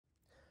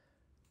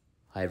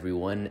Hi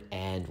everyone,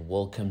 and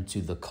welcome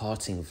to the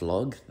Karting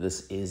vlog.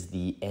 This is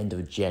the end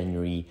of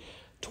January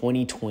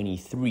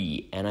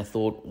 2023, and I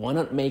thought, why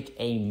not make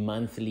a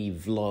monthly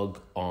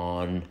vlog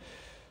on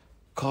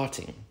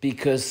karting?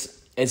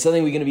 Because it's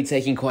something we're going to be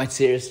taking quite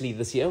seriously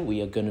this year. We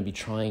are going to be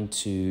trying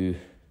to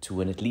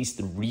win at least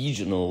the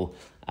regional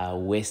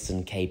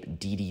Western Cape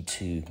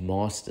DD2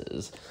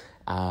 Masters,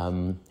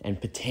 and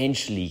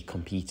potentially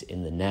compete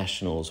in the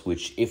nationals,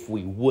 which if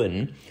we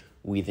win,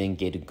 we then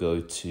get to go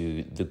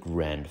to the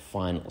grand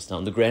finals. Now,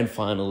 in the grand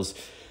finals,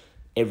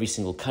 every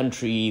single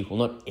country, well,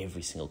 not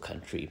every single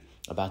country,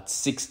 about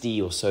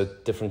 60 or so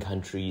different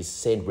countries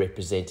send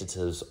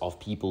representatives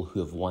of people who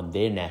have won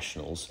their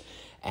nationals,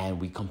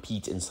 and we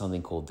compete in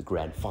something called the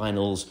grand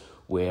finals,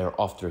 where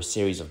after a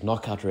series of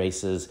knockout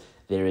races,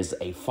 there is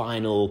a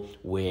final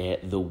where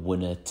the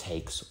winner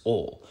takes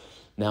all.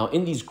 Now,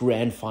 in these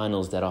grand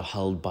finals that are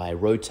held by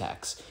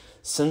Rotax,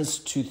 since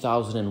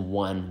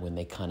 2001, when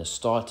they kind of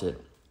started,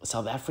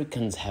 South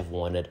Africans have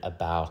won it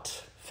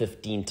about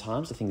 15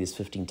 times. I think there's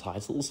 15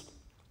 titles.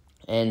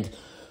 And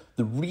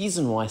the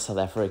reason why South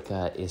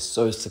Africa is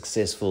so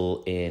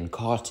successful in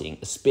karting,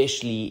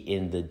 especially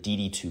in the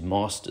DD2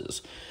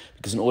 Masters,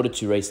 because in order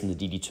to race in the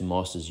DD2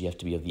 Masters, you have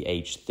to be of the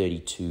age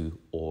 32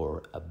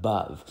 or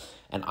above.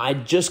 And I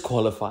just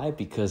qualify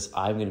because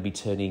I'm going to be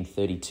turning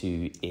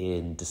 32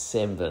 in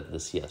December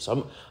this year.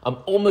 So I'm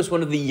almost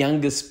one of the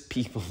youngest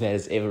people that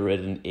has ever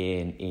ridden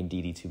in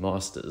DD2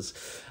 Masters,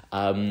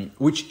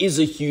 which is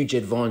a huge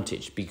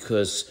advantage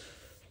because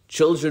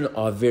children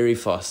are very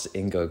fast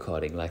in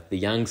go-karting. Like the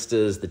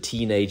youngsters, the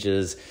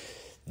teenagers,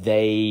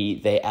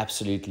 they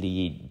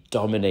absolutely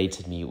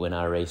dominated me when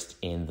I raced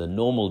in the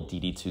normal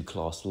DD2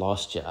 class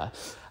last year.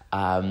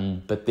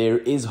 But there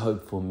is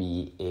hope for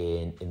me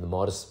in the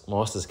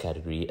Masters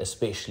category,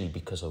 especially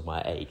because of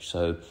my age.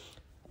 So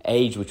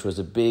age, which was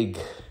a big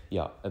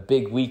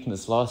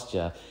weakness last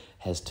year,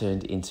 has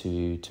turned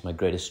into my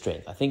greatest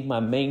strength. I think my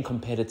main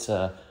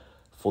competitor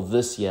for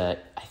this year,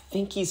 I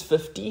think he's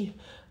 50.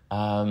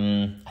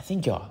 I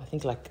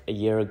think like a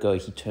year ago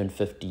he turned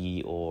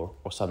 50 or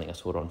something. I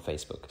saw it on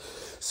Facebook.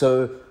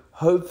 So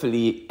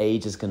hopefully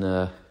age is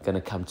gonna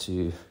come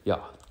to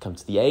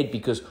the aid,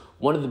 because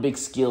one of the big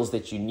skills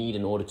that you need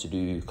in order to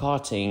do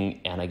karting,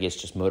 and I guess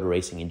just motor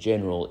racing in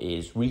general,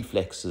 is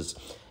reflexes,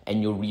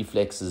 and your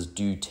reflexes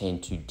do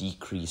tend to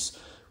decrease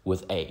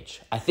with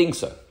age. I think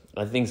so.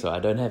 I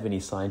don't have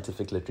any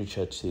scientific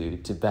literature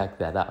to back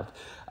that up,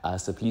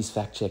 so please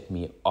fact check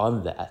me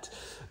on that.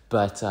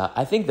 But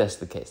I think that's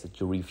the case, that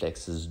your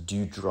reflexes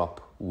do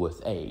drop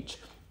with age.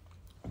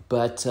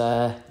 But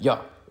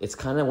it's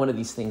kind of one of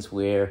these things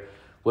where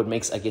what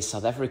makes, I guess,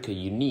 South Africa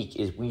unique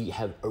is we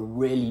have a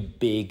really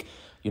big,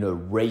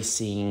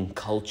 racing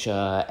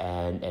culture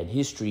and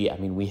history. I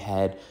mean, we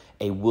had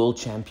a world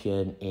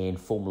champion in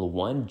Formula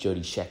One,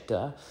 Jody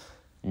Scheckter,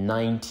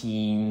 I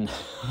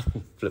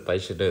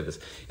should know this.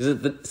 Is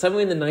it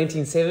somewhere in the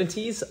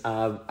 1970s?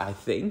 I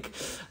think,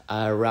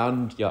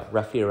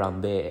 roughly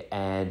around there.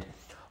 And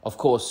of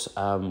course,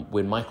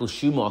 when Michael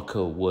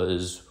Schumacher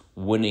was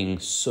winning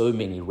so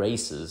many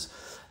races,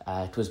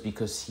 it was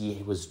because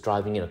he was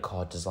driving in a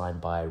car designed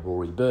by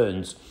Rory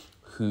Burns,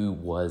 who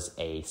was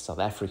a South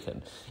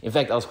African. In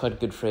fact, I was quite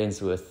good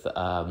friends with,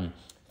 I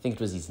think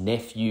it was his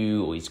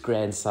nephew or his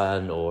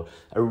grandson or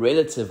a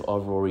relative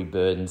of Rory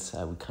Burns.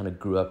 We kind of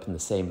grew up in the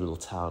same little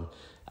town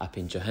up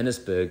in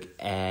Johannesburg,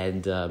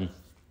 and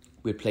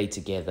we played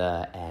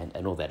together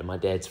and all that. And my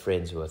dad's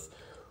friends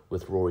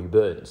with Rory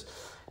Burns.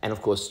 And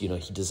of course, he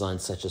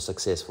designed such a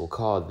successful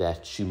car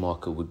that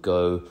Schumacher would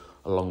go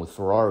along with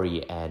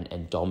Ferrari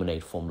and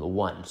dominate Formula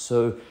One.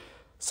 So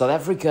South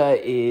Africa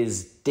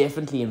is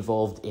definitely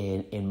involved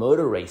in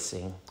motor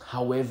racing.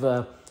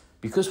 However,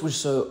 because we're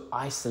so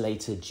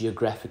isolated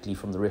geographically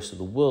from the rest of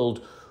the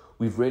world,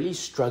 we've really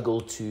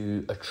struggled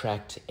to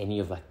attract any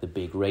of the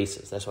big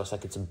races. That's why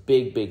it's a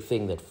big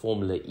thing that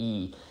Formula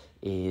E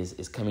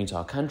is coming to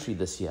our country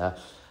this year.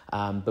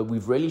 But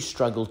we've really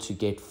struggled to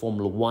get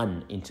Formula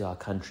One into our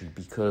country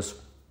because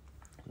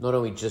not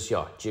only just,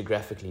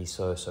 geographically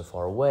so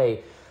far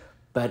away,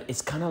 but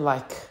it's kind of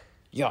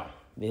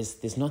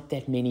there's not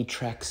that many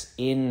tracks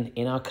in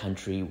our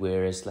country,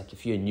 whereas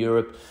if you're in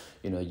Europe,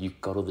 you've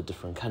got all the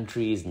different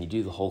countries and you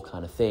do the whole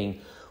kind of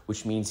thing,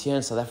 which means here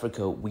in South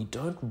Africa, we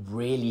don't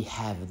really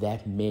have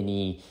that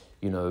many,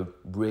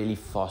 really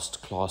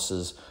fast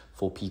classes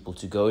for people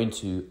to go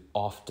into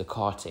after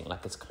karting.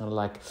 It's kind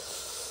of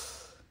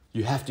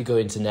you have to go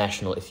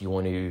international if you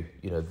want to,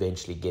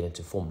 eventually get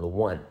into Formula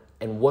One.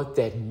 And what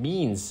that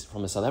means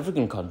from a South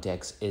African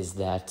context is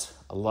that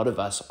a lot of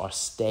us are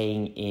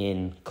staying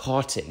in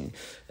karting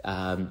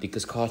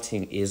because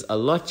karting is a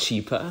lot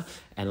cheaper.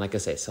 And like I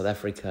say, South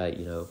Africa,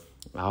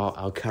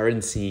 our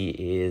currency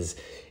is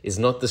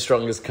not the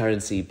strongest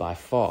currency by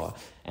far.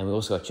 And we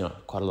also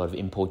got, quite a lot of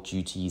import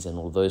duties and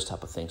all those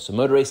type of things. So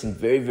motor racing,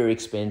 very, very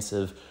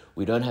expensive.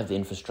 We don't have the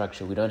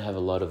infrastructure. We don't have a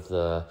lot of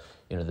the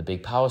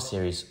big power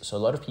series. So a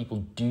lot of people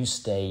do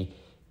stay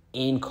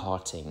in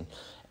karting.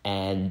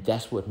 And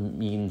that's what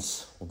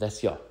means,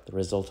 the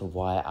result of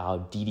why our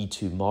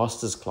DD2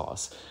 Masters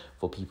class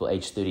for people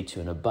aged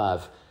 32 and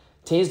above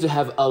tends to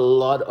have a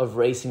lot of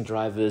racing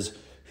drivers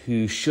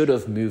who should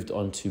have moved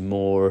on to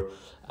more,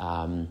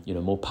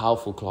 more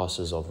powerful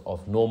classes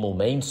of normal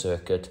main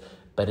circuit,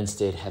 but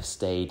instead have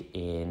stayed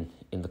in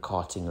the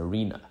karting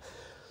arena.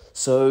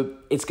 So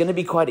it's going to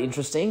be quite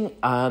interesting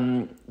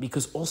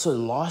because also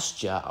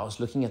last year I was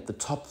looking at the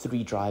top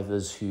 3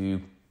 drivers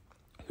who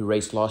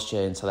raced last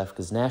year in South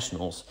Africa's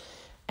Nationals.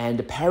 And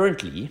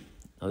apparently,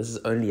 now this is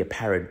only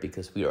apparent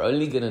because we are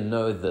only going to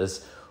know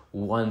this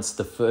once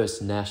the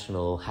first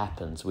National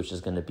happens, which is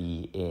going to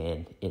be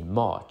in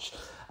March.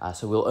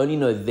 So we'll only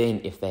know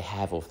then if they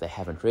have or if they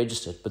haven't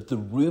registered. But the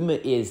rumor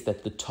is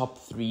that the top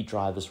 3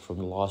 drivers from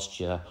last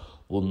year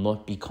will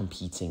not be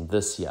competing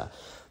this year.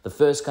 The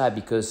first guy,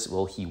 because,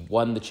 he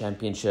won the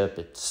championship.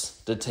 It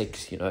did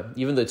take,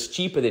 even though it's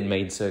cheaper than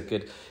main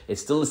circuit,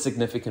 it's still a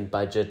significant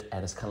budget,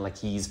 and it's kind of like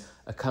he's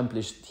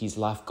accomplished his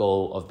life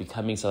goal of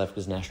becoming South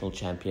Africa's national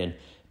champion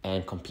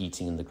and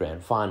competing in the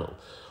grand final.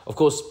 Of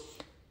course,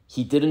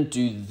 he didn't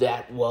do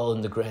that well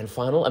in the grand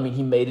final. I mean,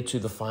 he made it to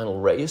the final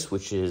race,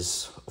 which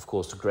is, of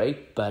course,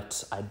 great,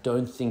 but I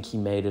don't think he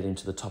made it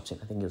into the top 10.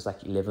 I think it was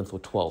like 11th or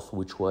 12th,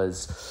 which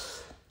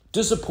was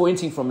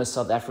disappointing from a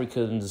South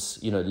African's,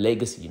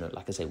 legacy.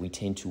 Like I say, we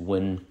tend to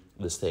win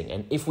this thing.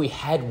 And if we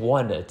had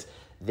won it,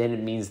 then it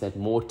means that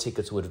more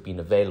tickets would have been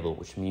available,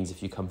 which means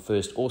if you come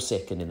first or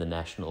second in the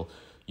national,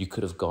 you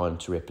could have gone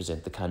to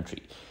represent the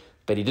country.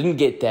 But he didn't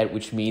get that,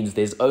 which means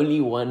there's only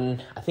going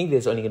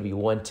to be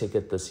one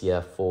ticket this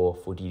year for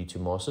DD2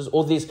 Masters.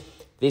 Or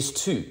there's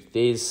 2.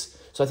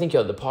 So I think,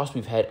 in the past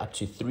we've had up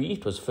to 3.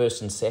 It was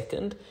first and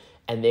second.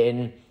 And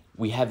then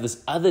we have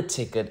this other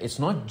ticket. It's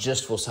not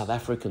just for South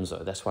Africans,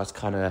 though. That's why it's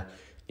kind of,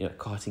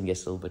 karting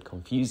gets a little bit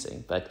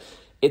confusing. But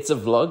it's a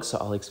vlog, so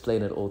I'll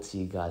explain it all to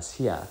you guys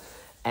here.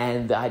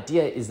 And the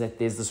idea is that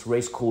there's this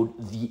race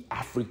called the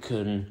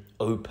African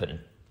Open.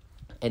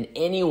 And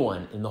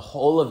anyone in the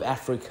whole of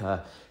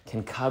Africa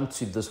can come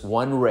to this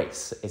one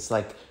race. It's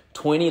like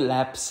 20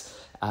 laps,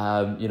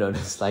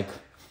 it's like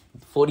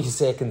 40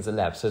 seconds a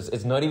lap. So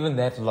it's not even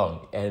that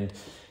long. And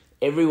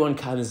everyone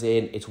comes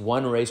in, it's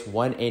one race,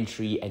 one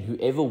entry, and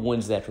whoever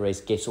wins that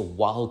race gets a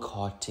wild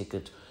card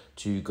ticket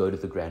to go to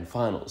the grand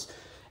finals.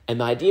 And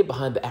the idea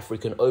behind the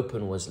African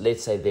Open was,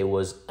 let's say there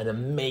was an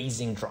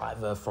amazing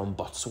driver from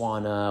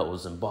Botswana or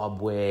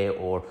Zimbabwe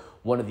or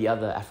one of the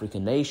other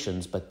African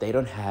nations, but they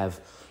don't have,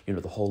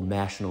 the whole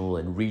national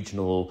and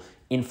regional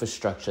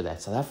infrastructure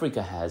that South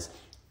Africa has.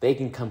 They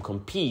can come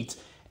compete,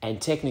 and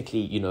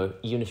technically,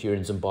 even if you're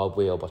in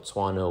Zimbabwe or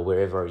Botswana or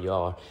wherever you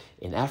are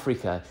in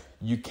Africa,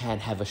 you can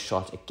have a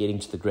shot at getting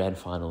to the grand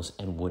finals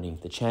and winning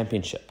the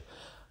championship.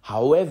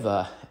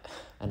 However,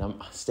 and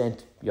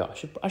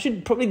I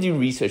should probably do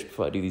research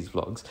before I do these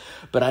vlogs,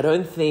 but I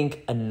don't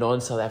think a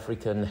non-South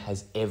African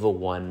has ever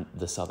won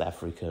the South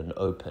African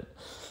Open.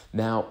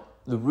 Now,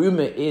 the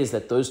rumor is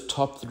that those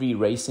top 3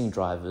 racing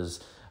drivers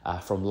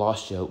from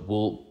last year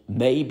will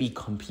maybe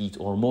compete,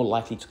 or more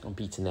likely to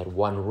compete in that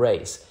one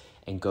race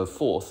and go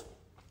forth,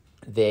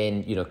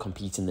 then,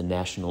 compete in the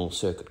national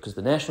circuit. Because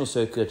the national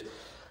circuit,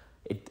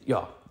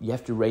 you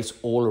have to race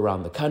all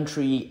around the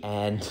country,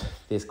 and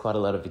there's quite a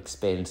lot of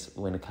expense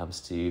when it comes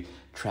to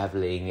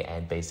traveling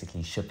and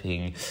basically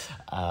shipping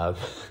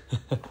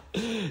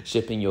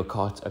your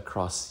cart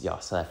across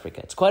South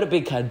Africa. It's quite a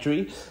big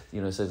country,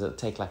 so it'll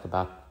take like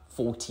about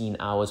 15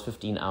 hours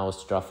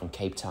to drive from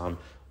Cape Town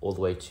all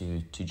the way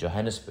to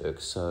Johannesburg.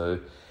 So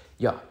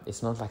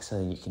it's not like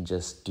something you can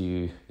just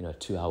do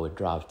 2-hour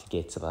drive to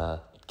get to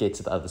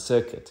the other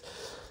circuit.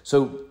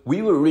 So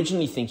we were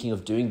originally thinking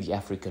of doing the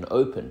African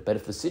Open, but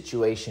if the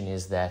situation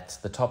is that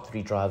the top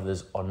 3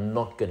 drivers are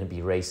not going to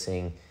be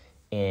racing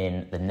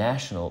in the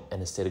national and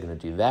instead are going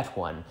to do that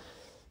one,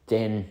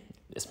 then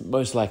it's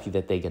most likely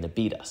that they're going to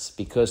beat us,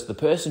 because the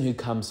person who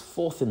comes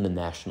fourth in the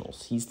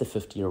nationals, he's the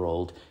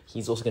 50-year-old,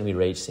 he's also going to be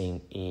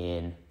racing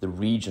in the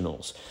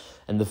regionals.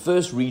 And the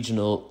first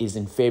regional is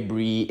in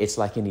February. It's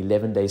like in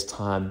 11 days'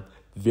 time,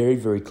 very,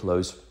 very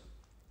close.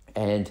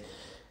 And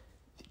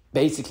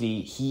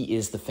basically, he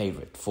is the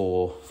favorite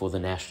for the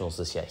nationals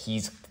this year.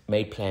 He's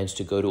made plans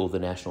to go to all the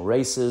national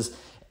races,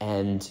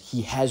 and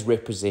he has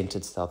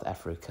represented South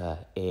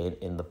Africa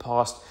in the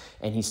past,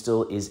 and he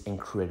still is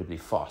incredibly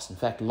fast. In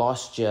fact,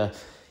 last year,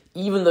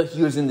 even though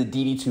he was in the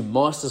DD2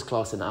 Masters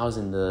class and I was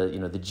in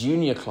the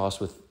junior class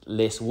with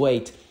less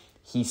weight,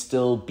 he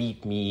still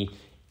beat me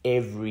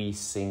every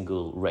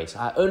single race.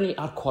 I only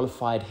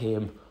outqualified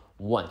him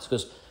once,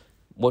 because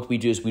what we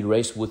do is we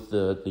race with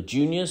the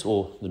juniors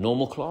or the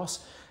normal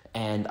class,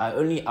 and I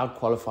only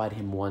outqualified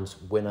him once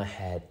when I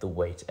had the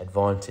weight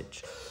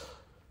advantage.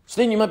 So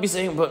then you might be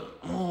saying, but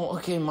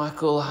okay,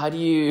 Michael, how do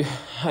you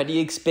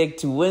expect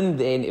to win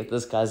then if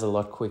this guy's a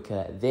lot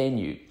quicker than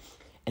you?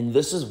 And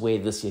this is where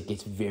this year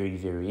gets very,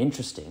 very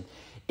interesting,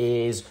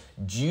 is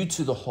due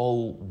to the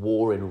whole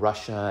war in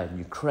Russia and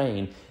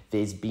Ukraine,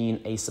 there's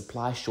been a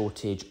supply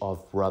shortage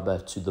of rubber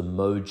to the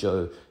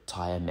Mojo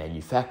tire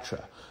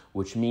manufacturer,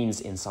 which means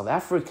in South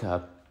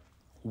Africa,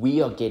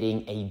 we are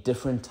getting a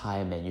different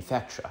tire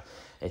manufacturer.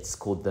 It's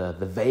called the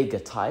Vega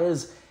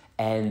tires,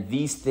 and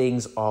these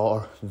things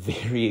are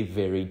very,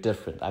 very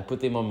different. I put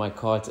them on my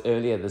kart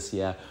earlier this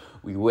year.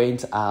 We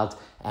went out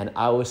and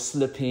I was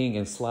slipping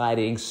and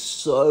sliding,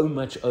 so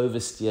much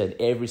oversteer in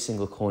every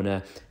single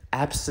corner,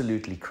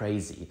 absolutely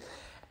crazy.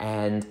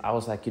 And I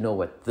was like, you know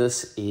what,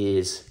 this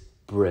is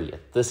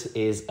brilliant. This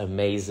is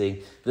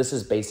amazing. This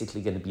is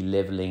basically going to be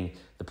leveling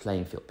the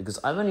playing field, because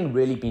I've only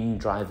really been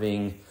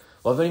doing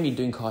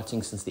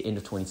karting since the end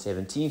of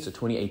 2017. So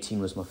 2018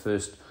 was my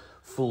first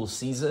full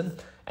season,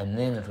 and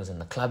then it was in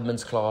the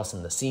clubman's class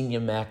and the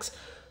senior max.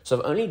 So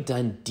I've only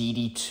done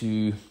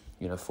DD2,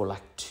 for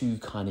like 2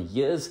 kind of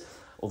years,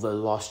 although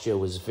last year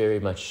was very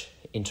much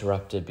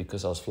interrupted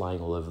because I was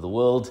flying all over the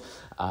world.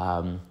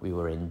 We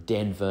were in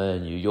Denver,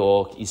 New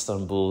York,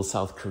 Istanbul,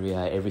 South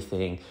Korea,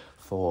 everything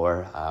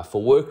for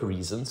work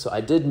reasons. So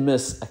I did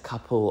miss a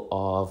couple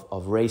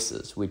of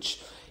races, which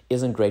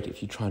isn't great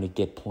if you're trying to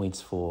get points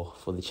for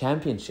the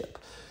championship.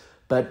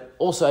 But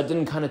also I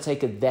didn't kind of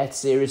take it that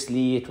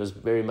seriously. It was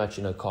very much,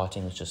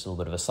 karting was just a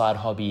little bit of a side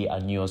hobby. I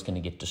knew I was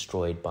going to get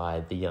destroyed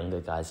by the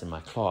younger guys in my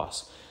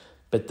class.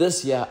 But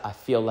this year I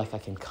feel like I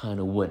can kind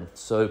of win.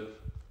 So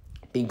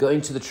been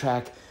going to the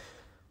track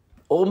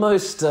I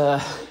think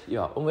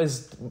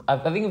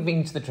I've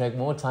been to the track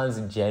more times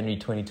in January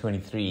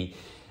 2023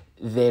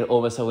 than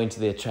almost I went to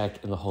the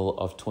track in the whole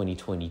of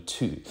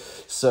 2022.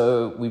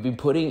 So we've been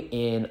putting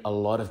in a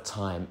lot of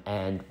time.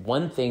 And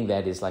one thing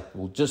that is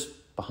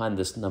just behind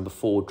this number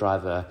 4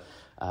 driver,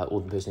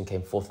 or the person who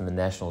came 4th in the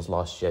Nationals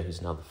last year,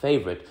 who's now the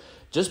favorite,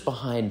 just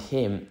behind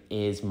him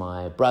is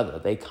my brother.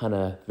 They kind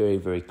of very,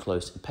 very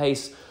close in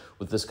pace,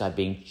 with this guy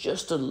being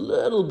just a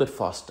little bit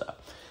faster.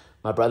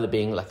 My brother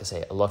being, like I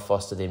say, a lot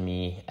faster than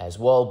me as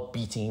well,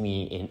 beating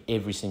me in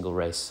every single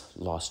race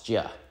last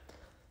year.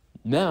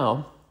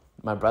 Now,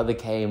 my brother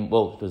came, it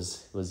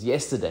was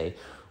yesterday,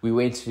 we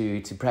went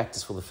to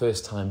practice for the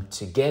first time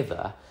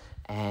together,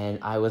 and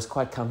I was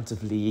quite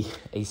comfortably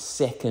a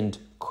second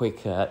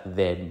quicker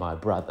than my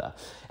brother.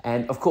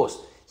 And of course,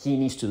 he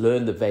needs to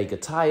learn the Vega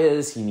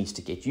tires, he needs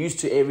to get used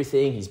to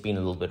everything, he's been a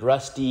little bit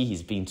rusty,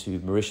 he's been to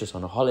Mauritius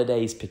on a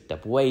holiday, he's picked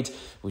up weight,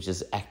 which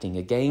is acting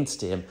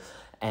against him.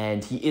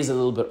 And he is a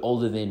little bit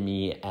older than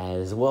me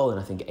as well, and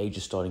I think age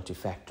is starting to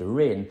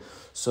factor in.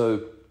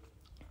 So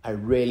I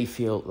really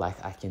feel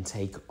like I can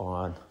take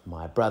on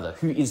my brother,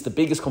 who is the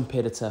biggest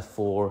competitor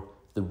for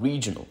the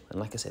regional. And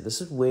like I said,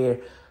 this is where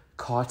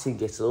karting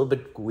gets a little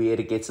bit weird,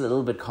 it gets a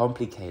little bit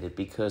complicated,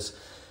 because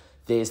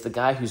there's the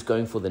guy who's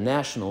going for the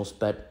nationals,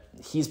 but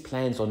his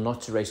plans are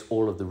not to race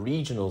all of the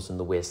regionals in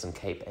the Western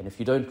Cape. And if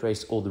you don't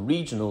race all the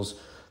regionals,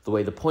 the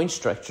way the point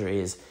structure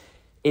is,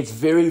 it's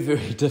very,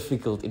 very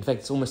difficult. In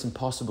fact, it's almost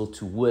impossible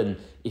to win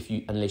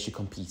unless you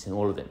compete in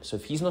all of them. So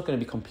if he's not going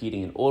to be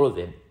competing in all of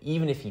them,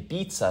 even if he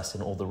beats us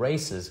in all the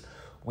races,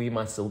 we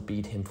might still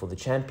beat him for the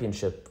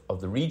championship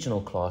of the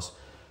regional class,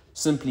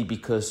 simply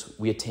because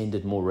we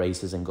attended more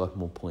races and got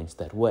more points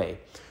that way.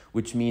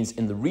 Which means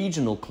in the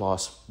regional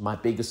class, my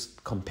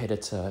biggest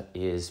competitor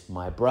is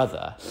my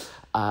brother,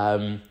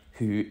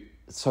 who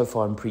so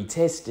far in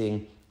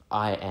pre-testing,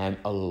 I am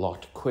a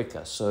lot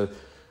quicker. So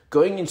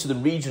going into the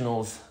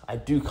regionals, I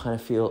do kind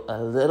of feel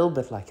a little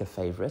bit like a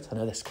favorite. I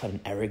know that's quite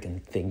an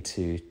arrogant thing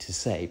to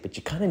say, but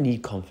you kind of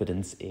need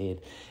confidence in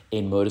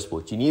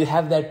motorsport. You need to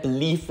have that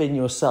belief in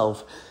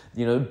yourself,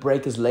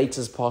 brake as late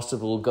as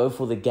possible, go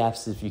for the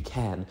gaps if you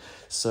can.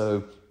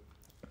 So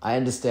I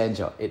understand,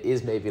 Joe, it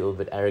is maybe a little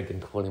bit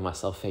arrogant calling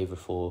myself favorite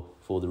for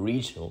the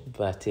regional,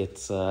 but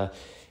it's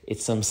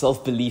some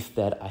self-belief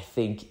that I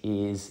think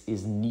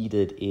is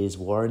needed, is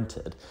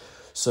warranted.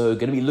 So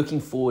going to be looking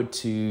forward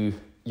to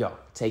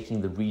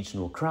taking the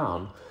regional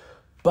crown.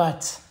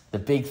 But the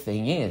big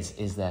thing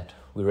is that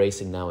we're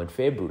racing now in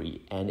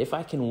February. And if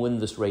I can win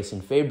this race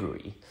in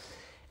February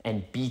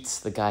and beat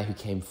the guy who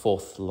came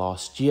 4th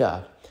last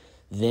year,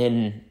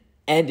 then,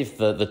 and if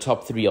the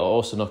top 3 are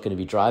also not going to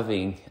be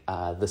driving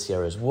this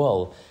year as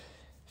well,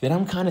 then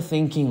I'm kind of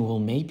thinking, well,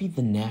 maybe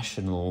the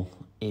national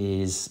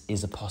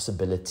is a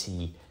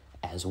possibility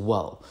as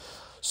well.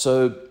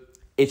 So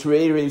it's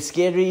really, really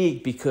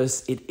scary,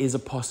 because it is a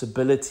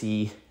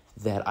possibility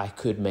that I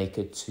could make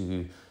it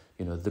to,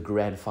 the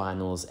grand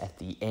finals at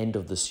the end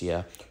of this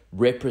year,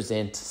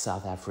 represent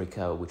South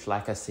Africa, which,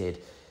 like I said,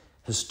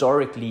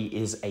 historically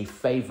is a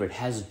favorite,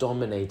 has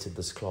dominated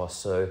this class.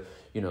 So,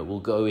 we'll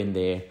go in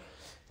there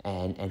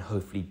and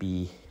hopefully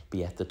be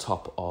at the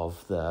top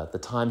of the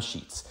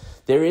timesheets.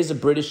 There is a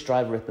British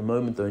driver at the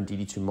moment, though, in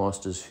DD2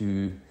 Masters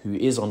who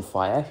is on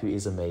fire, who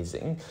is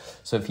amazing.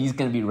 So if he's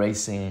going to be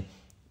racing,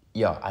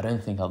 I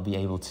don't think I'll be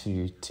able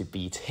to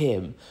beat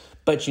him.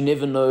 But you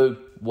never know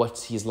what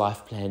his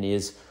life plan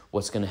is,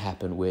 what's going to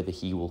happen, whether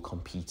he will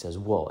compete as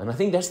well. And I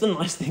think that's the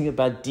nice thing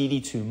about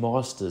DD2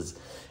 Masters,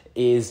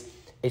 is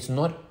it's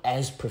not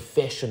as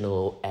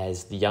professional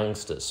as the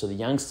youngsters. So the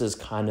youngsters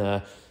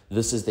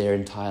this is their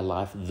entire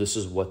life, this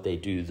is what they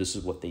do, this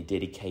is what they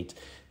dedicate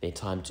their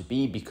time to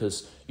be,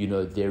 because,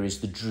 there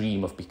is the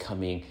dream of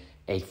becoming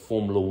a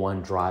Formula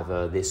One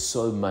driver. There's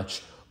so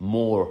much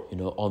more,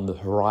 on the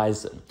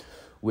horizon.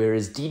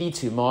 Whereas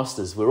DD2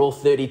 Masters, we're all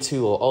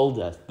 32 or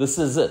older. This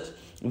is it.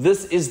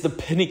 This is the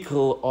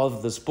pinnacle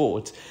of the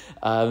sport.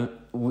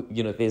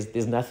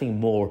 There's nothing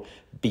more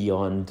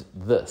beyond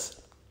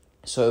this.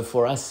 So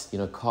for us,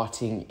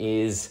 karting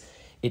is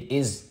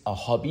a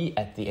hobby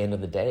at the end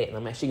of the day, and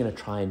I'm actually going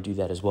to try and do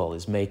that as well.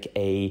 Is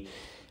maybe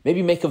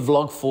make a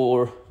vlog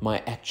for my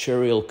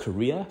actuarial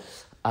career,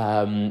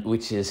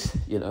 which is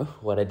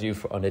what I do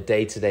on a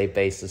day-to-day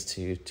basis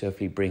to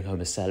hopefully bring home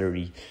a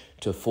salary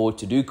to afford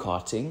to do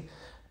karting,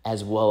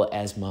 as well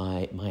as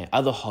my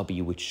other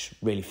hobby, which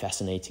really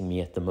fascinating me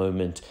at the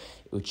moment,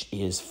 which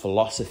is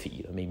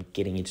philosophy. I mean,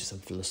 getting into some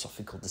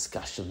philosophical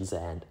discussions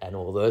and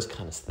all those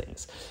kind of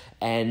things.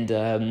 And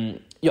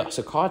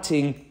so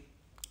karting,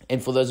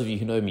 and for those of you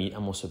who know me,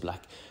 I'm also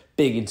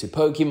big into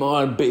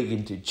Pokemon, big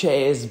into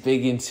chess,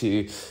 big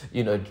into,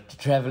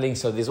 traveling.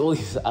 So there's all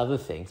these other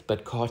things,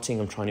 but karting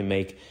I'm trying to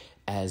make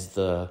as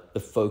the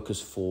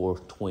focus for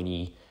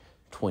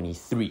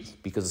 2023,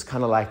 because it's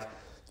kind of like,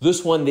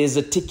 this one, there's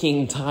a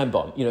ticking time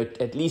bomb.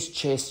 At least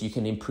chess, you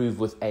can improve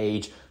with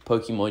age.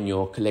 Pokemon,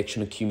 your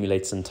collection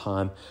accumulates in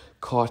time.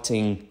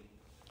 Karting,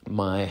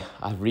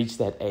 I've reached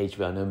that age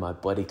where I know my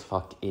body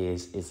clock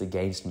is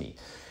against me.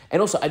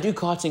 And also, I do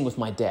karting with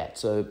my dad.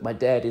 So my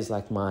dad is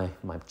like my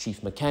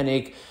chief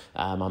mechanic,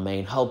 my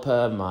main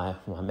helper, my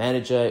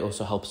manager. He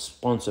also helps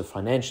sponsor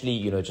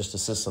financially, just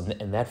assists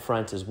in that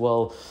front as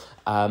well.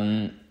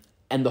 And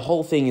the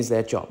whole thing is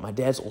that job. My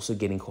dad's also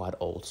getting quite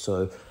old.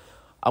 So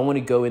I want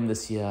to go in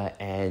this year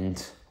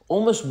and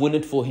almost win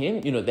it for him.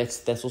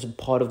 That's also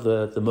part of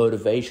the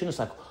motivation. It's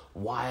like,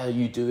 why are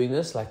you doing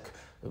this? Like,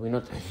 we're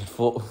not doing it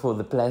for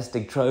the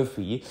plastic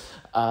trophy,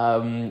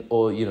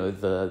 or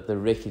the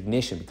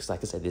recognition. Because,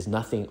 like I said, there's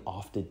nothing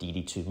after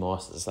DD2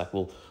 Masters. It's like,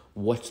 well,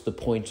 what's the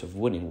point of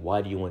winning?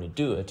 Why do you want to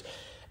do it?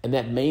 And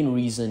that main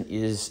reason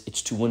is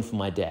it's to win for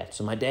my dad.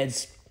 So my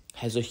dad's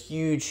has a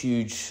huge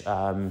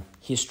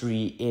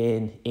history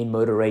in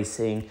motor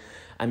racing.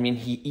 I mean,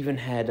 he even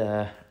had,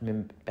 I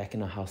remember back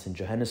in our house in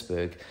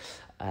Johannesburg,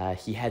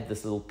 he had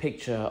this little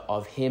picture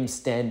of him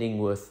standing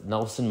with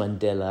Nelson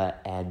Mandela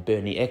and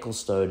Bernie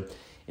Ecclestone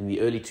in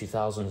the early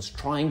 2000s,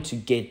 trying to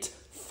get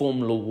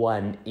Formula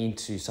One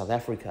into South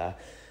Africa.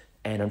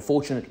 And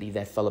unfortunately,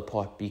 that fell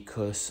apart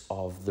because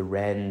of the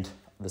rand,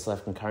 the South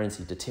African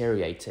currency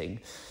deteriorating.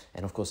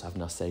 And of course, I've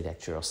now studied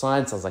actuarial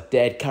science. I was like,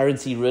 Dad,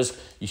 currency risk,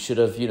 you should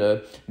have,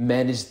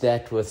 managed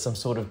that with some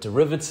sort of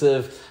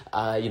derivative.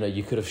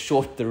 You could have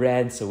short the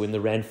rand. So when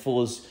the rand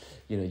falls,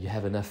 you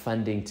have enough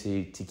funding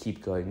to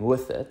keep going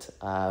with it.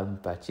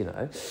 But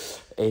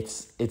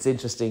it's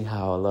interesting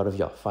how a lot of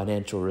your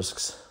financial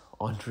risks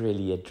aren't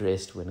really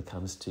addressed when it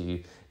comes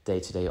to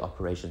day-to-day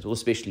operations, or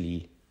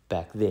especially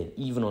back then,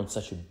 even on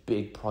such a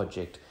big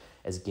project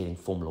as getting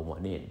Formula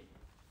One in.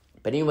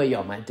 But anyway,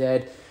 my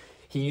dad,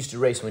 he used to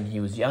race when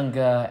he was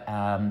younger.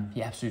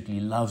 He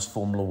absolutely loves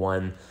Formula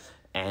One,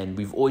 and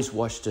we've always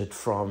watched it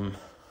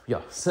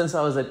since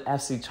I was an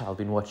absolute child,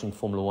 been watching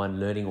Formula One,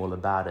 learning all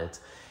about it.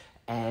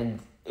 And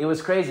it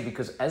was crazy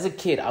because as a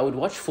kid, I would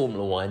watch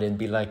Formula One and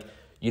be like,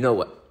 you know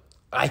what?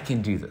 I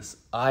can do this.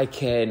 I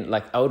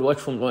would watch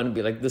Formula One and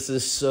be like, this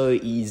is so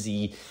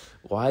easy.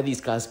 Why are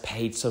these guys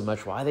paid so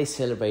much? Why are they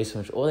celebrating so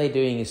much? All they're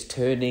doing is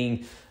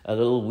turning a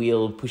little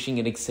wheel, pushing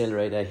an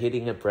accelerator,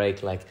 hitting a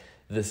brake. Like,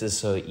 this is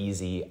so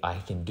easy. I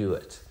can do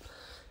it.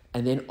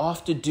 And then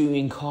after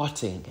doing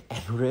karting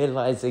and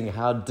realizing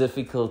how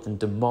difficult and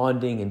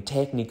demanding and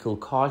technical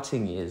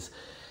karting is,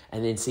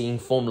 and then seeing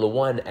Formula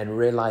One and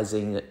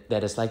realizing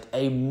that it's like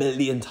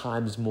 1,000,000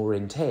 times more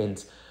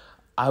intense,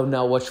 I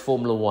now watch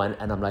Formula One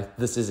and I'm like,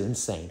 this is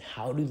insane.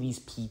 How do these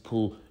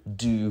people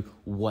do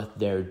what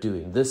they're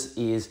doing? This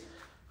is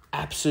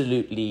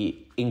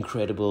absolutely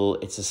incredible.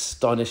 It's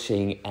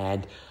astonishing.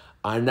 And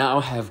I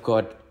now have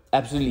got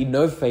absolutely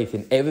no faith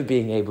in ever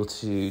being able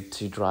to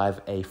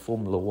drive a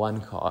Formula One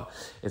car.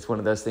 It's one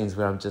of those things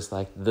where I'm just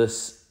like,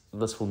 this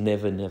will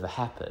never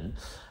happen.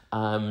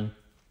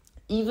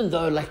 Even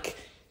though,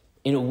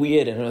 in a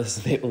weird, I know this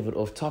is a little bit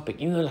off topic,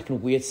 even though in a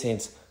weird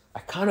sense, I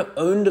kind of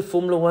owned a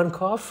Formula One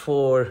car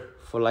for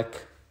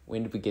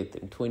when did we get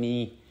them?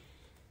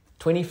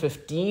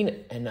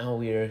 2015, and now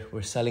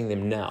we're selling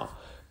them now.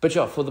 But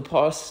for the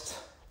past,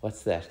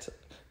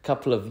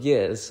 couple of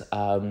years,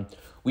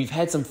 we've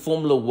had some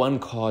Formula One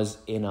cars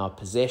in our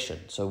possession.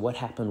 So what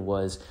happened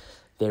was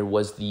there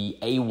was the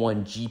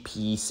A1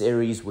 GP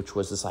series, which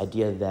was this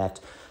idea that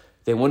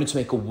they wanted to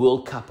make a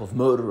World Cup of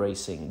motor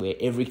racing where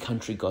every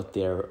country got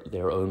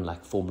their own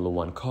Formula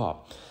One car.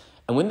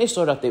 And when they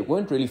started out, they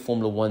weren't really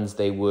Formula Ones.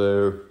 They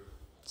were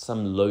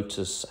some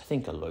Lotus, I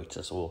think a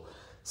Lotus, or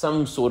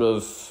some sort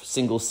of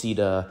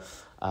single-seater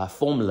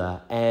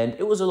formula. And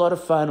it was a lot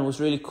of fun. It was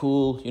really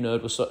cool.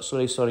 It was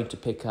slowly starting to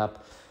pick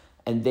up.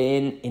 And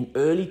then in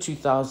early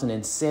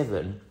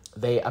 2007,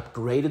 they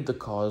upgraded the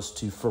cars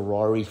to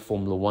Ferrari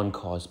Formula One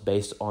cars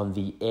based on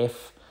the I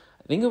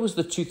think it was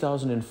the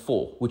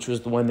 2004, which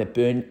was the one that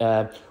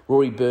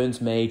Rory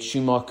Burns made,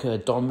 Schumacher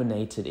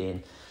dominated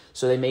in.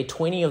 So they made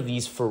 20 of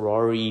these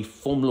Ferrari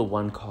Formula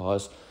One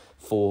cars,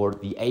 for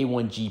the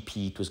A1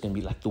 GP. It was going to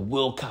be like the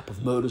World Cup of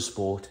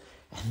motorsport.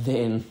 And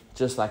then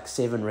just like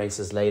 7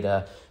 races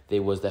later,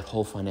 there was that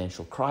whole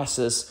financial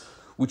crisis,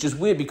 which is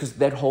weird because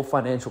that whole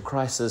financial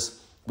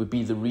crisis would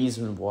be the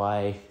reason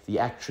why the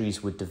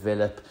actuaries would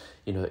develop,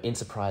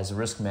 enterprise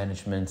risk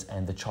management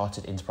and the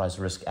chartered enterprise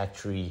risk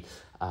actuary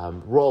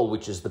role,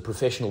 which is the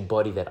professional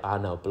body that I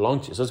now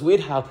belong to. So it's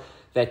weird how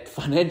that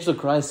financial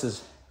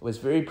crisis was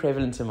very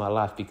prevalent in my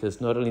life,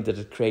 because not only did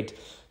it create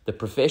the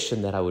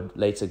profession that I would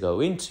later go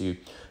into,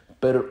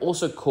 but it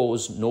also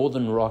caused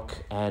Northern Rock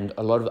and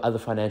a lot of other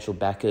financial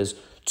backers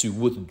to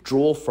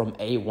withdraw from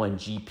A1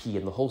 GP,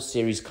 and the whole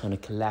series kind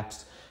of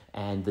collapsed,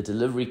 and the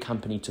delivery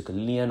company took a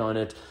lien on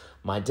it.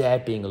 My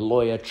dad, being a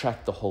lawyer,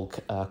 tracked the whole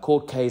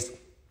court case.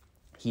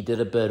 He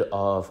did a bit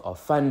of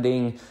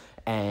funding,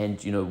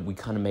 and we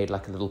kind of made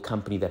like a little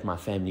company that my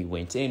family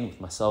went in with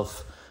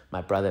myself,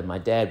 my brother, and my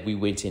dad. We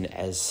went in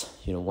as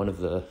one of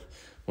the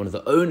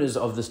owners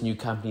of this new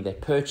company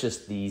that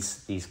purchased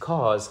these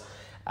cars,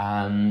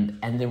 and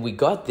then we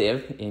got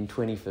there in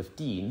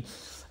 2015.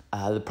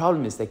 The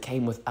problem is they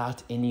came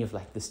without any of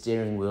like the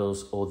steering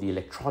wheels or the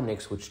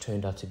electronics, which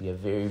turned out to be a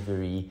very,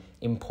 very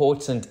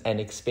important and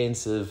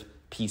expensive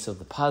piece of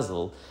the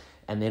puzzle.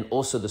 And then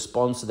also the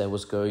sponsor that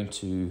was going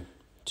to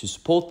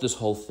support this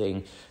whole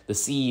thing, the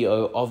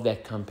CEO of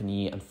that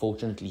company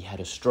unfortunately had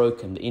a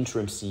stroke, and the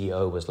interim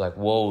CEO was like,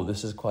 whoa,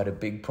 this is quite a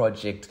big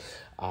project.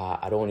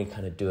 I don't want to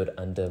kind of do it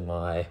under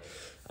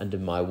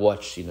my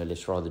watch.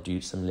 Let's rather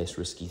do some less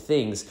risky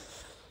things.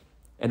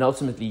 And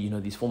ultimately,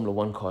 these Formula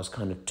One cars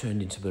kind of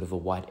turned into a bit of a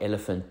white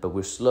elephant, but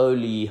we're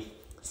slowly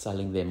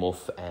selling them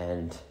off,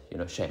 and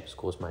shame, it's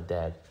caused my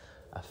dad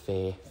a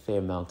fair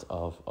amount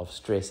of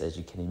stress, as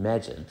you can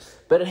imagine.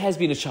 But it has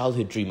been a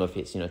childhood dream of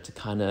his, to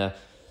kind of,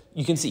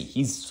 you can see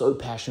he's so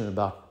passionate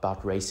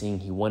about racing.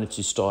 He wanted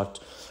to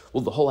start,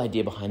 well, the whole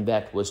idea behind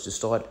that was to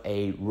start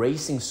a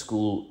racing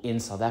school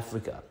in South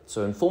Africa.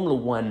 So in Formula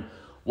One,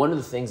 one of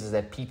the things is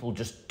that people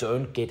just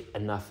don't get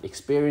enough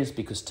experience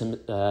because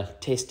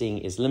testing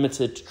is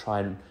limited to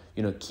try and,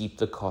 keep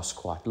the cost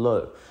quite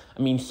low.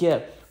 I mean,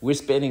 here we're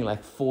spending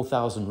like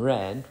 4,000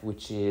 Rand,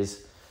 which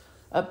is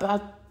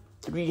about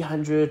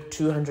 $300,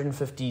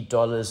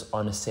 $250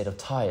 on a set of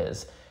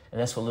tires. And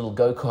that's for little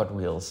go-kart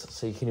wheels.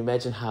 So you can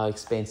imagine how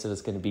expensive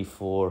it's going to be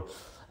for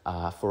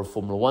a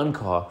Formula One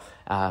car.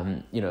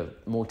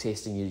 More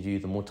testing you do,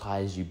 the more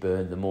tires you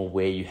burn, the more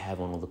wear you have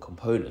on all the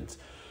components.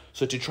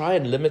 So to try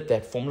and limit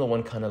that, Formula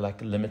One kind of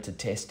like limited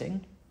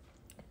testing.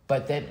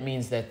 But that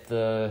means that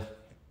the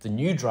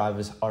new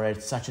drivers are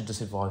at such a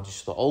disadvantage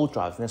to the old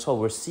drivers. And that's why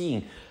we're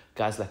seeing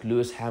guys like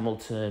Lewis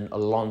Hamilton,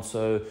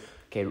 Alonso.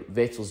 Okay,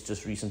 Vettel's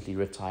just recently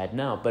retired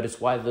now. But it's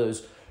why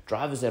those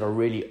drivers that are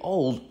really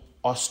old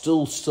are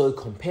still so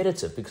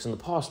competitive, because in the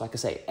past, like I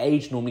say,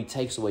 age normally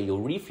takes away your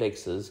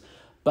reflexes,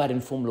 but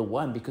in Formula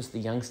One, because the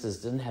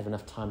youngsters didn't have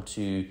enough time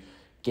to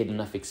get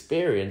enough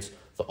experience,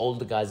 the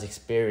older guys'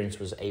 experience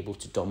was able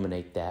to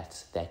dominate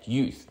that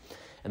youth.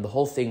 And the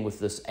whole thing with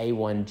this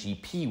A1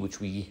 GP, which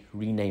we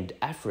renamed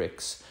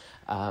Afrix,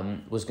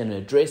 was going to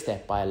address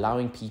that by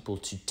allowing people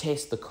to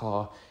test the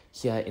car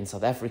here in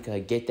South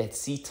Africa, get that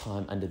seat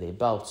time under their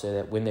belt, so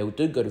that when they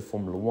did go to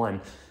Formula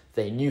One,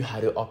 they knew how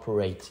to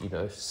operate,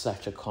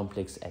 such a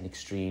complex and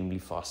extremely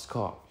fast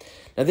car.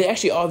 Now, there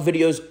actually are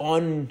videos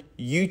on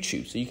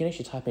YouTube, so you can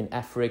actually type in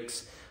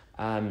Afrix.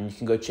 You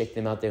can go check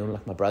them out there on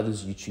like my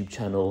brother's YouTube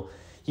channel.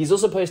 He's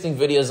also posting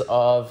videos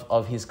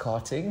of his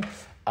karting,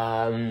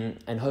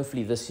 and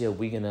hopefully this year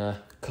we're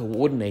gonna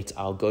coordinate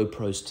our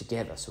GoPros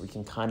together so we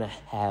can kind of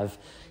have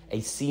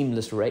a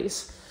seamless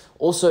race.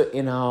 Also,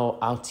 in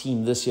our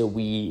team this year,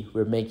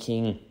 we're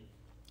making,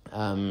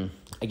 a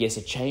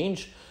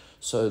change.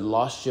 So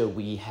last year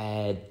we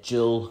had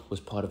Jill was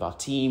part of our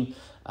team.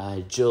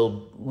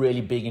 Jill,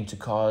 really big into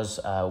cars,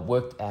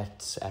 worked at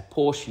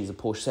Porsche. He's a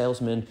Porsche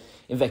salesman.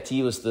 In fact,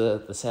 he was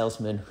the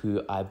salesman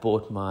who I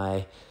bought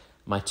my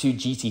 2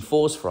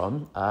 GT4s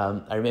from.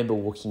 I remember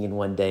walking in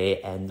one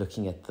day and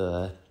looking at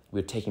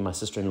we were taking my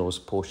sister-in-law's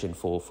Porsche in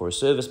for a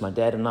service, my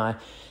dad and I.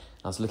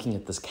 I was looking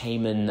at this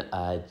Cayman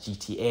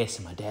GTS,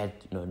 and my dad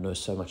knows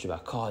so much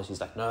about cars.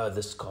 He's like, no,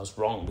 this car's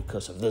wrong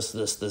because of this,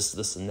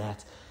 and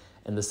that.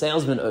 And the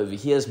salesman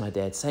overhears my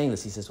dad saying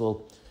this. He says,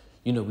 well,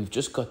 we've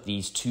just got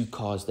these 2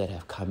 cars that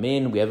have come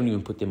in. We haven't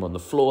even put them on the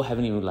floor,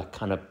 haven't even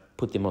kind of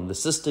put them on the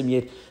system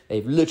yet.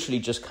 They've literally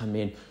just come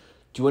in.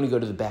 Do you want to go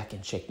to the back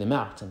and check them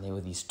out? And there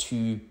were these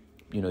 2,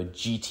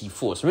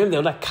 GT4s. Remember, they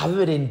were like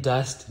covered in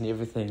dust and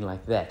everything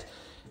like that.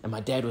 And my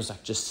dad was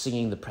like just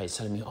singing the praise,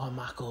 telling me, oh,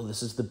 Michael,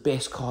 this is the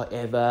best car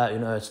ever.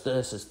 It's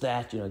this, it's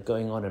that,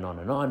 going on and on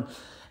and on.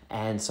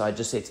 And so I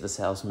just said to the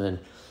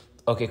salesman,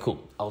 okay,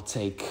 cool, I'll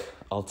take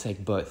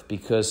both,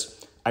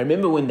 because I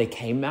remember when they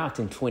came out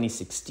in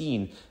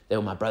 2016, they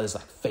were my brother's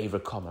like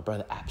favorite car. My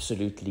brother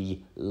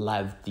absolutely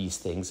loved these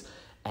things,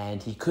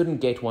 and he couldn't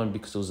get one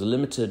because it was a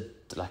limited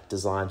like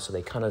design. So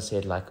they kind of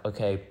said like,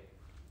 okay,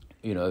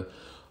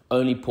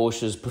 only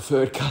Porsche's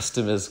preferred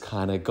customers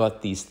kind of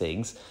got these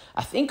things.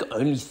 I think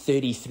only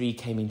 33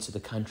 came into the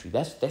country.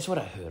 That's what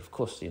I heard. Of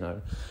course,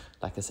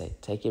 like I say,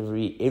 take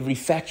every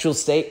factual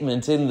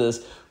statement in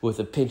this with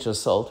a pinch of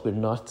salt. We're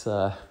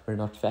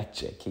not fact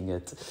checking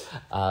it,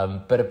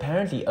 but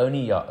apparently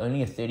only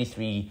a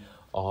 33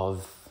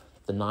 of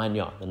the 9.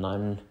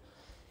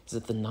 Is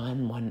it the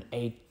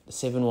 918,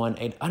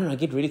 718? I don't know. I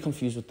get really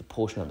confused with the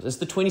Porsche numbers. It's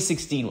the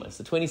 2016 one. It's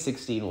the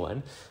 2016 one.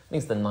 I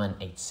think it's the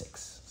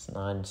 986. It's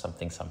 9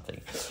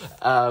 something.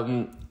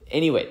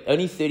 Anyway,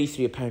 only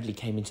 33 apparently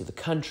came into the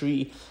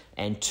country,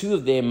 and 2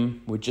 of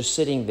them were just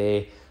sitting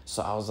there.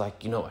 So I was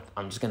like, you know what?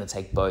 I'm just going to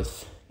take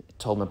both. I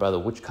told my brother,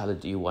 which color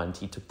do you want?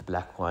 He took the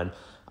black one.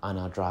 I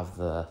now drive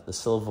the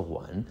silver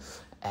one.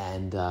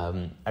 And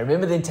I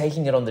remember then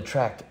taking it on the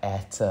track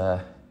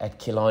at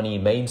Killarney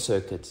main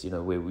circuit,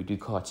 where we do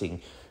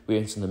karting. We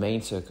went on the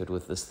main circuit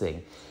with this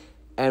thing.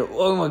 And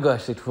oh my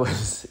gosh, it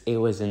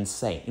was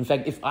insane. In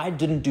fact, if I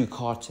didn't do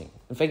karting,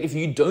 if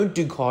you don't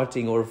do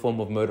karting or a form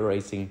of motor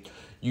racing,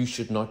 you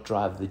should not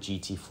drive the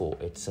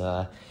GT4.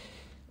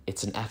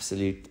 It's an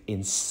absolute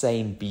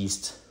insane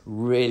beast.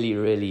 Really,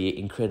 really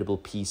incredible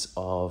piece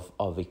of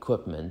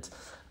equipment.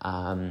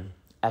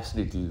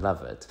 Absolutely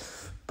love it.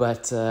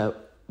 But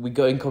we're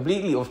going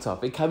completely off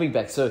topic. Coming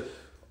back, so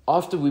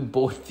after we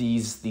bought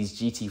these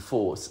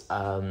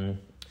GT4s,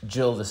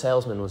 Jill, the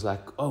salesman, was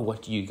like, oh,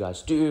 what do you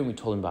guys do? And we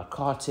told him about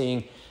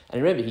karting.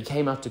 And remember, he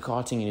came out to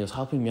karting and he was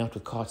helping me out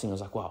with karting. I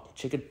was like, wow,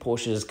 check out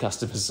Porsche's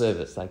customer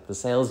service. Like, the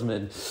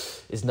salesman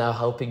is now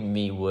helping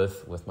me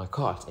with my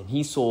kart. And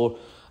he saw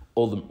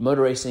all the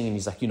motor racing and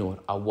he's like, you know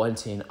what, I want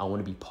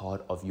to be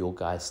part of your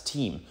guys'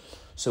 team.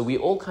 So we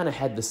all kind of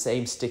had the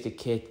same sticker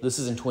kit. This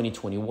is in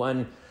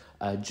 2021.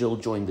 Jill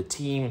joined the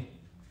team.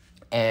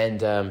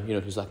 And,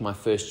 it was like my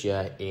first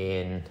year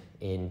in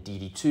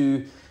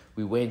DD2.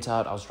 We went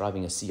out. I was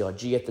driving a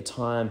CRG at the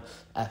time.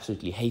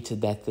 Absolutely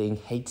hated that thing.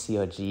 Hate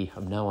CRG.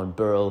 I'm now on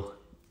Burl.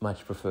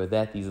 Much prefer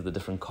that. These are the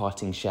different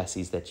karting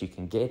chassis that you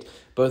can get.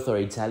 Both are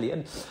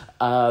Italian.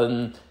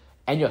 So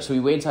we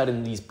went out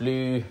in these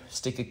blue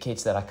sticker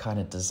kits that I kind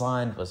of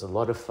designed. It was a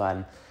lot of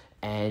fun.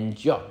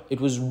 And it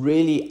was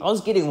really, I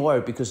was getting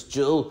worried because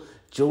Jill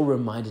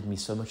reminded me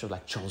so much of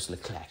like Charles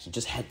Leclerc. He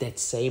just had that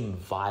same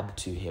vibe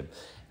to him.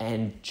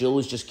 And Jill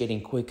was just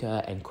getting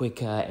quicker and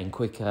quicker and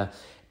quicker.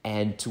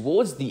 And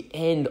towards the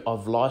end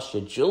of last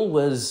year, Jill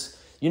was,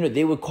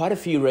 there were quite a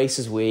few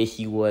races where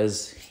he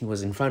was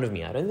in front of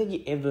me. I don't think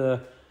he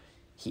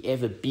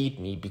ever beat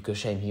me because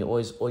shame, he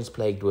always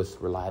plagued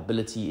with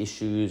reliability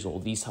issues, all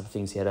these type of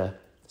things. He had a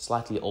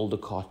slightly older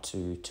car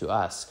to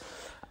us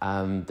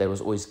that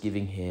was always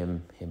giving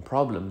him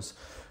problems.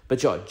 But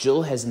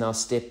Jill has now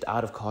stepped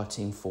out of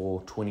karting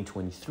for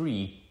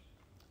 2023.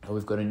 And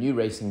we've got a new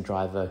racing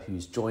driver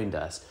who's joined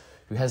us,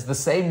 who has the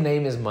same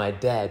name as my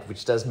dad,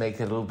 which does make it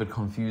a little bit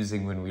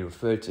confusing when we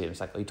refer to him. It's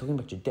like, are you talking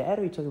about your dad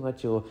or are you talking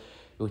about your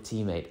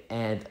teammate?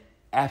 And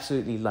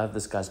absolutely love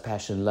this guy's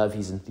passion, love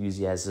his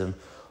enthusiasm.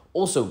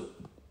 Also,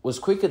 was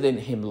quicker than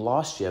him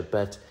last year,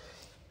 but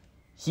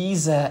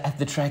he's at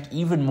the track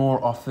even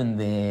more often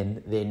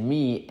than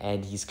me,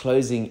 and he's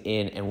closing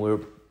in, and we're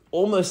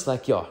almost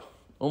like,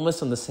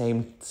 almost on the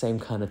same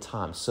kind of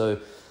time. So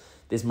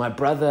there's my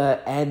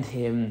brother and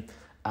him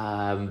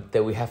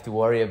that we have to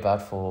worry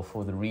about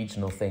for the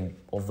regional thing,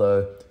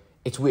 although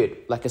it's weird.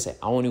 Like I said,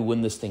 I want to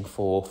win this thing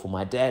for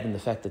my dad, and the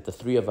fact that the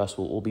 3 of us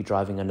will all be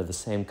driving under the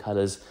same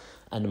colors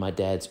under my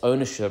dad's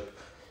ownership.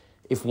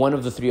 If one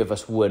of the 3 of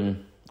us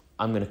win,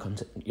 I'm going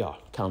to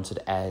count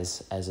it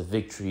as a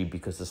victory,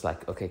 because it's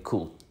like, okay,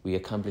 cool, we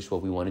accomplished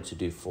what we wanted to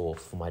do for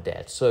my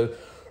dad. So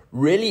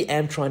really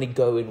am trying to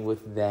go in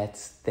with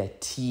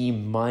that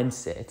team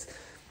mindset.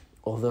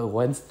 Although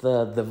once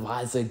the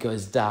visor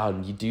goes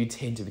down, you do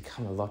tend to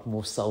become a lot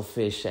more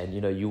selfish, and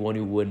you want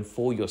to win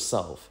for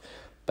yourself.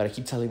 But I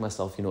keep telling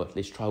myself,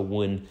 let's try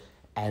win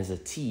as a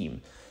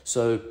team.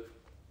 So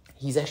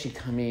he's actually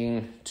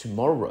coming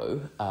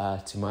tomorrow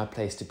to my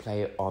place to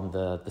play on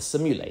the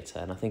simulator,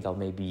 and I think I'll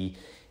maybe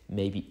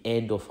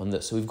end off on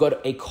this. So we've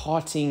got a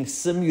karting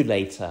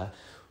simulator.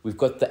 We've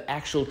got the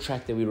actual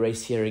track that we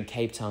race here in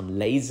Cape Town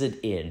lasered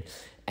in,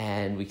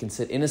 and we can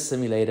sit in a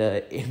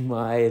simulator in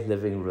my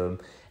living room,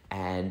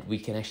 and we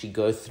can actually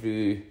go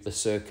through the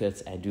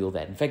circuit and do all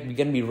that. In fact, we're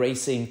going to be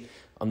racing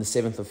on the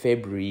 7th of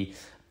February,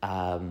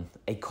 a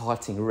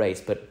karting race,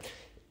 but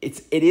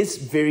it is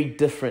very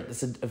different.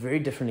 It's a very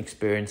different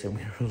experience, and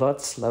we're a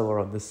lot slower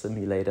on the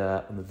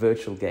simulator, on the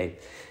virtual game,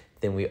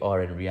 than we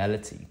are in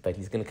reality. But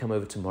he's going to come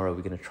over tomorrow.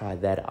 We're going to try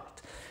that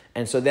out.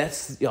 And so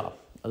that's,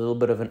 a little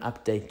bit of an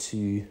update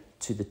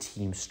to the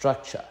team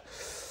structure.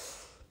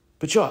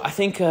 But I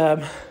think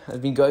I've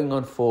been going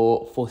on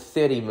for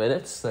 30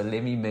 minutes, so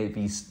let me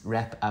maybe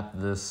wrap up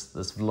this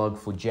vlog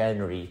for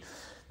January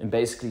and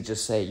basically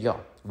just say,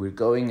 we're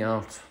going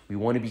out, we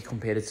want to be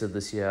competitive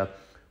this year,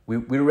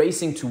 we're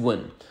racing to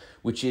win,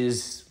 which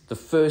is the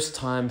first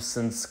time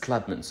since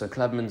Clubman. So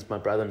Clubman's my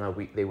brother and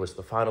I, there was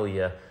the final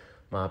year,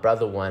 my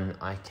brother won,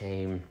 I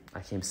came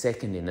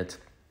second in it,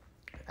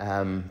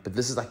 but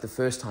this is like the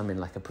first time in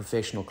like a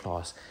professional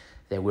class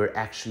that we're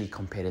actually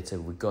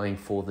competitive, we're going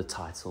for the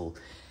title,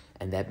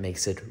 and that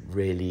makes it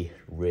really,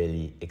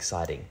 really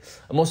exciting.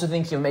 I'm also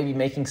thinking of maybe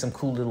making some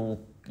cool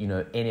little,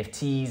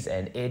 NFTs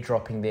and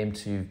airdropping them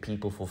to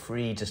people for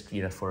free, just,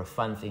 for a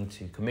fun thing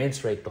to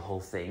commemorate the whole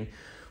thing,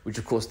 which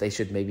of course they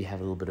should maybe have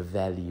a little bit of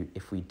value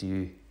if we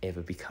do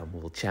ever become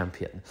world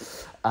champion.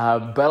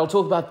 But I'll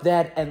talk about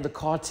that and the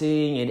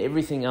karting and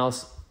everything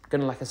else. I'm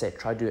gonna, like I said,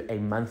 try to do a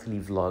monthly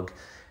vlog,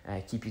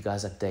 keep you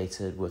guys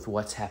updated with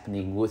what's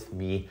happening with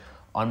me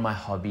on my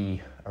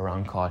hobby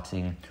around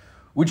karting,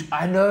 which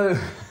I know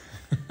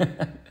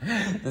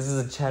this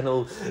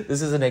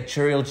is an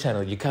actuarial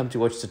channel. You come to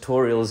watch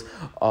tutorials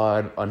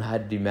on how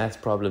to do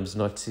math problems,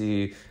 not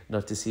to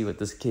see what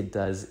this kid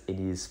does in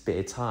his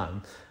spare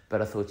time.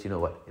 But I thought,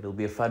 it'll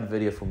be a fun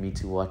video for me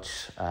to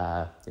watch,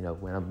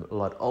 when I'm a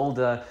lot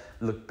older,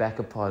 look back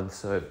upon.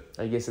 So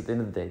I guess at the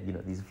end of the day,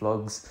 these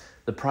vlogs,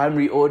 the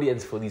primary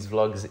audience for these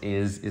vlogs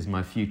is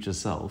my future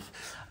self.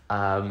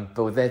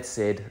 But with that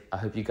said, I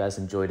hope you guys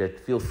enjoyed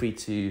it. Feel free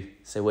to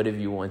say whatever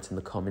you want in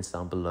the comments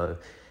down below,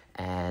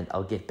 and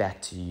I'll get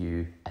back to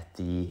you at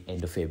the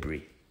end of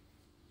February.